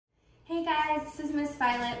Hey guys, this is Miss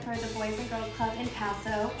Violet for the Boys and Girls Club in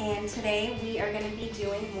Paso, and today we are going to be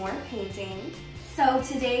doing more painting. So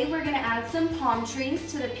today we're going to add some palm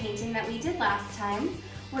trees to the painting that we did last time.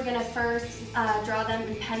 We're going to first draw them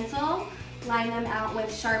in pencil, line them out with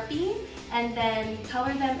Sharpie, and then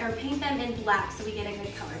color them or paint them in black so we get a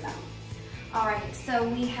good color balance. Alright, so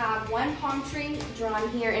we have one palm tree drawn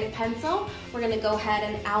here in pencil. We're going to go ahead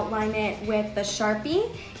and outline it with the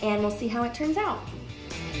Sharpie, and we'll see how it turns out.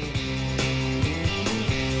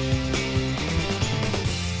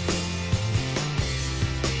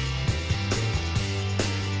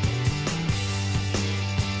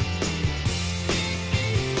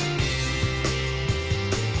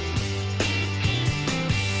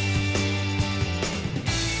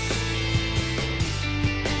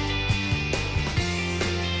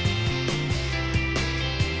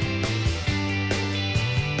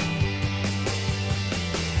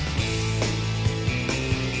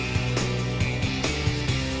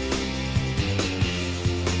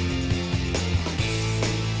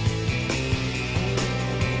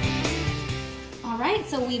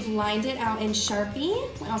 So we've lined it out in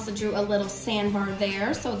Sharpie. We also drew a little sandbar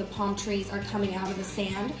there so the palm trees are coming out of the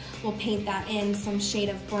sand. We'll paint that in some shade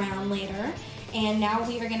of brown later. And now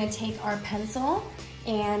we are going to take our pencil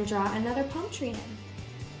and draw another palm tree in.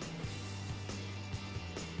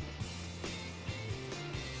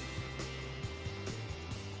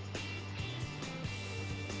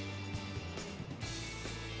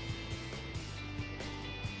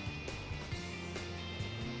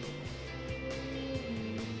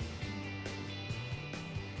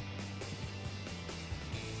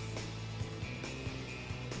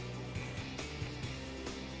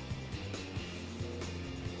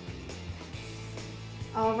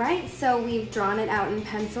 All right, so we've drawn it out in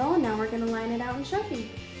pencil. Now we're going to line it out in Sharpie.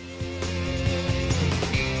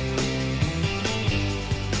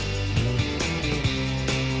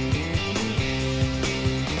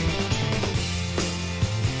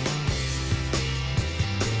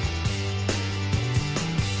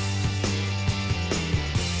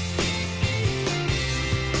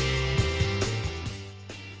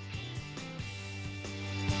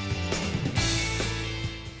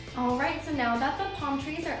 Alright, so now that the palm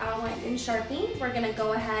trees are outlined in Sharpie, we're going to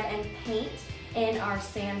go ahead and paint in our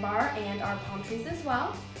sandbar and our palm trees as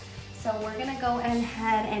well. So we're going to go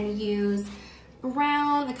ahead and use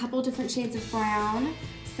brown, a couple different shades of brown,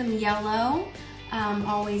 some yellow,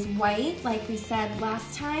 always white like we said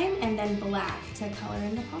last time, and then black to color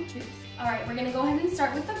in the palm trees. Alright, we're going to go ahead and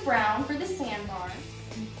start with the brown for the sandbar.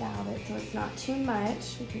 Dab it so it's not too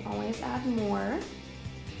much. We can always add more.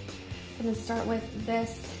 I'm going to start with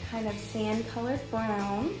this kind of sand colored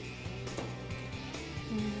brown,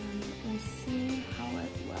 and we'll see how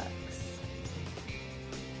it looks.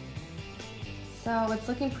 So it's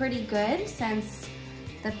looking pretty good since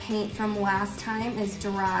the paint from last time is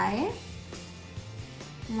dry.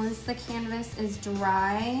 Once the canvas is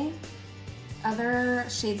dry, other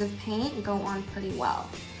shades of paint go on pretty well.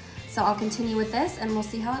 So I'll continue with this and we'll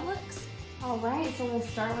see how it looks. All right, so we'll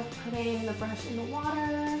start with putting the brush in the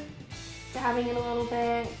water, dabbing it a little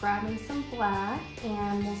bit, grabbing some black,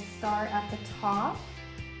 and we'll start at the top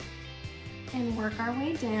and work our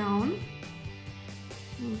way down.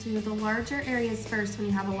 We'll do the larger areas first when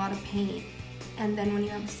you have a lot of paint, and then when you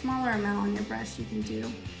have a smaller amount on your brush, you can do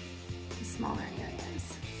the smaller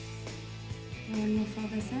areas. And we'll fill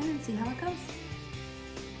this in and see how it goes.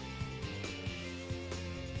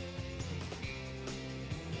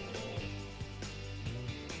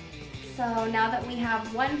 So now that we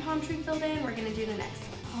have one palm tree filled in, we're gonna do the next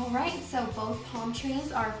one. All right, so both palm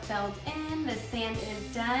trees are filled in, the sand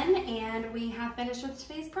is done, and we have finished with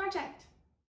today's project.